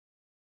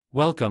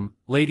Welcome,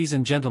 ladies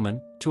and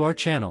gentlemen, to our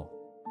channel.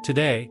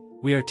 Today,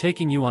 we are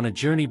taking you on a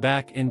journey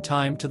back in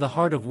time to the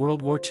heart of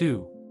World War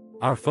II.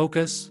 Our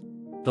focus?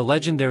 The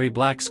legendary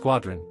Black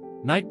Squadron,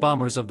 night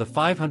bombers of the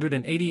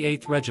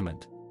 588th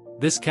Regiment.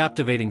 This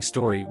captivating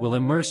story will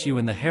immerse you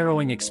in the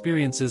harrowing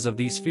experiences of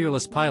these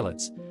fearless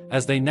pilots,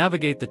 as they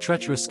navigate the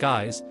treacherous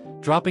skies,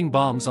 dropping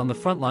bombs on the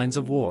front lines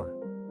of war.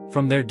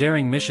 From their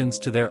daring missions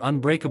to their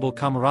unbreakable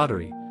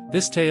camaraderie,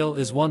 this tale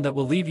is one that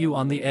will leave you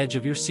on the edge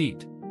of your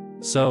seat.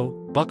 So,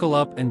 buckle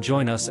up and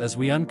join us as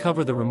we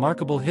uncover the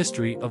remarkable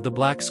history of the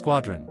Black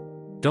Squadron.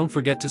 Don't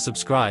forget to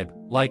subscribe,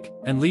 like,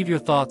 and leave your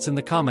thoughts in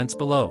the comments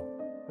below.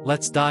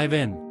 Let's dive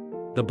in.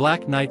 The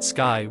black night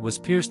sky was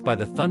pierced by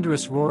the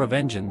thunderous roar of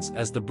engines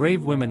as the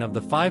brave women of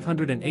the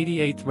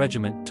 588th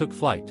Regiment took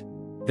flight.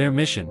 Their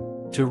mission: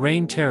 to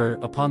rain terror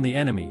upon the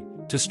enemy,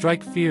 to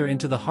strike fear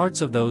into the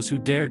hearts of those who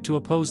dared to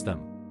oppose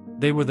them.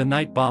 They were the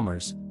night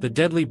bombers, the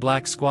deadly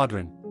Black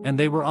Squadron, and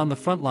they were on the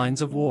front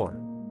lines of war.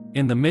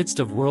 In the midst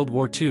of World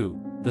War II,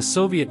 the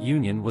Soviet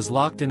Union was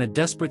locked in a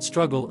desperate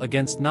struggle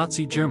against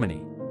Nazi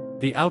Germany.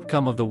 The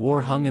outcome of the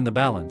war hung in the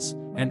balance,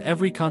 and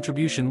every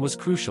contribution was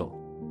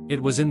crucial. It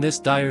was in this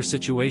dire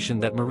situation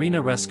that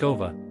Marina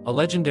Raskova, a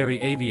legendary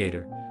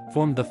aviator,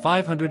 formed the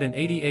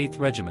 588th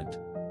Regiment.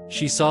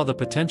 She saw the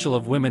potential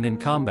of women in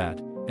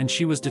combat, and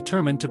she was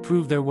determined to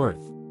prove their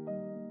worth.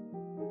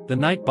 The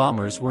night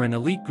bombers were an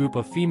elite group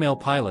of female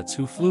pilots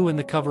who flew in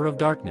the cover of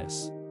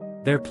darkness.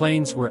 Their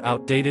planes were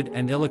outdated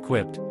and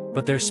ill-equipped,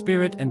 but their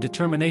spirit and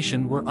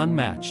determination were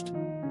unmatched.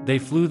 They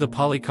flew the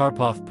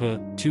Polikarpov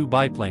P-2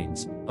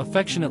 biplanes,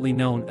 affectionately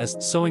known as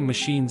sewing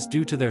machines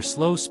due to their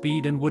slow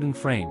speed and wooden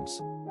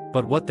frames.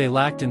 But what they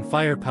lacked in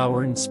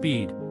firepower and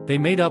speed, they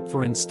made up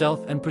for in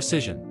stealth and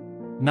precision.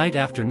 Night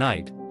after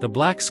night, the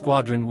Black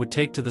Squadron would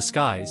take to the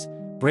skies,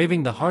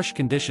 braving the harsh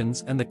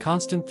conditions and the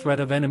constant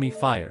threat of enemy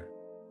fire.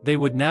 They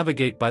would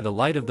navigate by the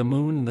light of the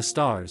moon and the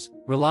stars,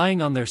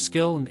 relying on their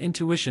skill and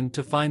intuition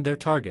to find their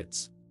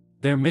targets.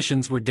 Their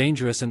missions were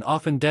dangerous and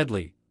often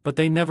deadly, but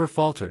they never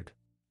faltered.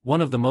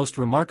 One of the most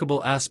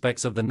remarkable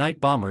aspects of the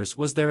night bombers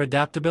was their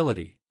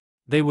adaptability.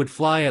 They would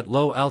fly at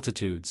low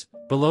altitudes,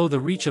 below the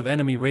reach of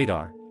enemy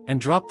radar,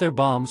 and drop their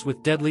bombs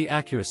with deadly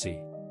accuracy.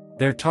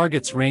 Their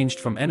targets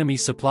ranged from enemy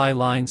supply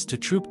lines to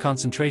troop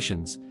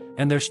concentrations,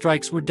 and their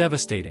strikes were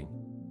devastating.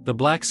 The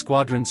Black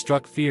Squadron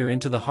struck fear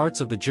into the hearts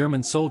of the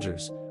German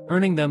soldiers,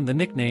 earning them the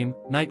nickname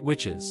Night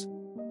Witches.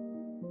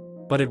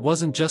 But it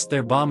wasn't just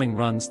their bombing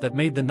runs that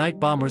made the night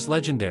bombers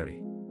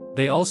legendary.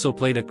 They also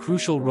played a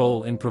crucial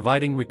role in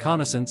providing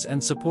reconnaissance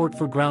and support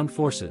for ground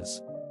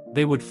forces.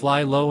 They would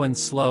fly low and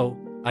slow,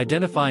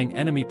 identifying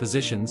enemy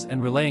positions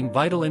and relaying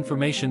vital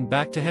information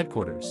back to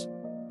headquarters.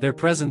 Their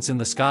presence in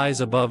the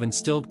skies above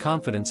instilled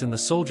confidence in the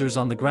soldiers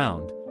on the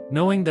ground,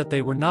 knowing that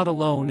they were not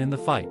alone in the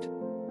fight.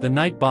 The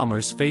night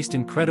bombers faced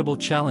incredible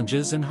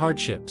challenges and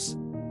hardships.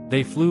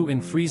 They flew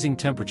in freezing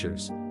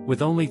temperatures,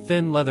 with only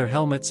thin leather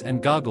helmets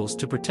and goggles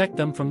to protect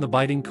them from the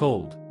biting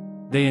cold.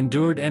 They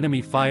endured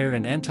enemy fire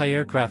and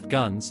anti-aircraft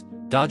guns,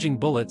 dodging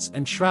bullets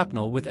and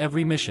shrapnel with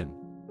every mission.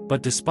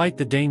 But despite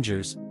the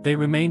dangers, they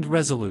remained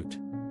resolute.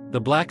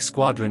 The Black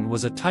Squadron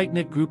was a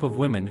tight-knit group of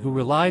women who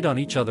relied on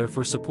each other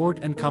for support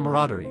and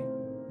camaraderie.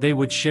 They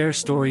would share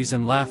stories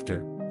and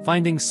laughter,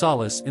 finding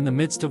solace in the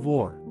midst of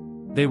war.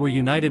 They were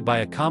united by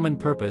a common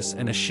purpose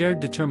and a shared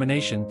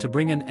determination to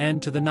bring an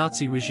end to the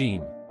Nazi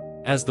regime.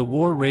 As the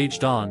war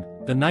raged on,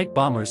 the night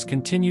bombers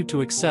continued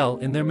to excel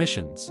in their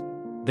missions.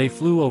 They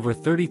flew over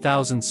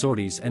 30,000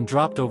 sorties and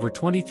dropped over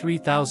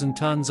 23,000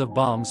 tons of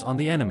bombs on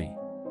the enemy.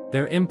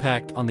 Their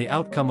impact on the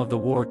outcome of the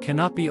war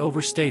cannot be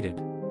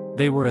overstated.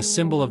 They were a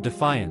symbol of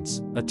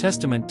defiance, a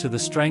testament to the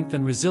strength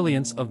and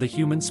resilience of the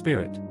human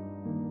spirit.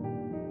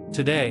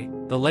 Today,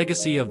 the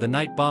legacy of the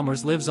night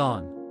bombers lives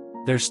on.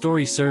 Their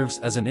story serves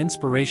as an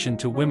inspiration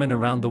to women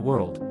around the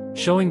world,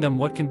 showing them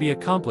what can be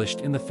accomplished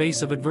in the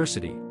face of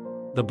adversity.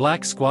 The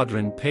Black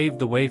Squadron paved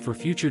the way for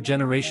future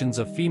generations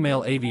of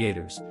female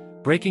aviators,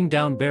 breaking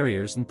down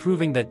barriers and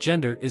proving that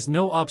gender is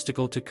no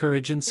obstacle to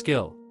courage and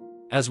skill.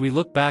 As we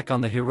look back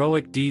on the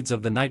heroic deeds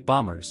of the night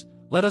bombers,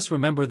 let us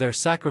remember their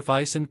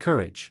sacrifice and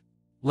courage.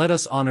 Let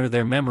us honor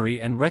their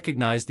memory and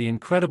recognize the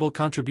incredible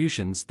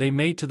contributions they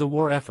made to the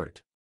war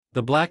effort.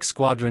 The Black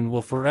Squadron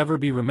will forever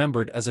be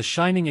remembered as a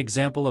shining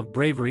example of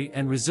bravery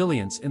and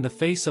resilience in the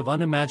face of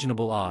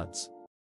unimaginable odds.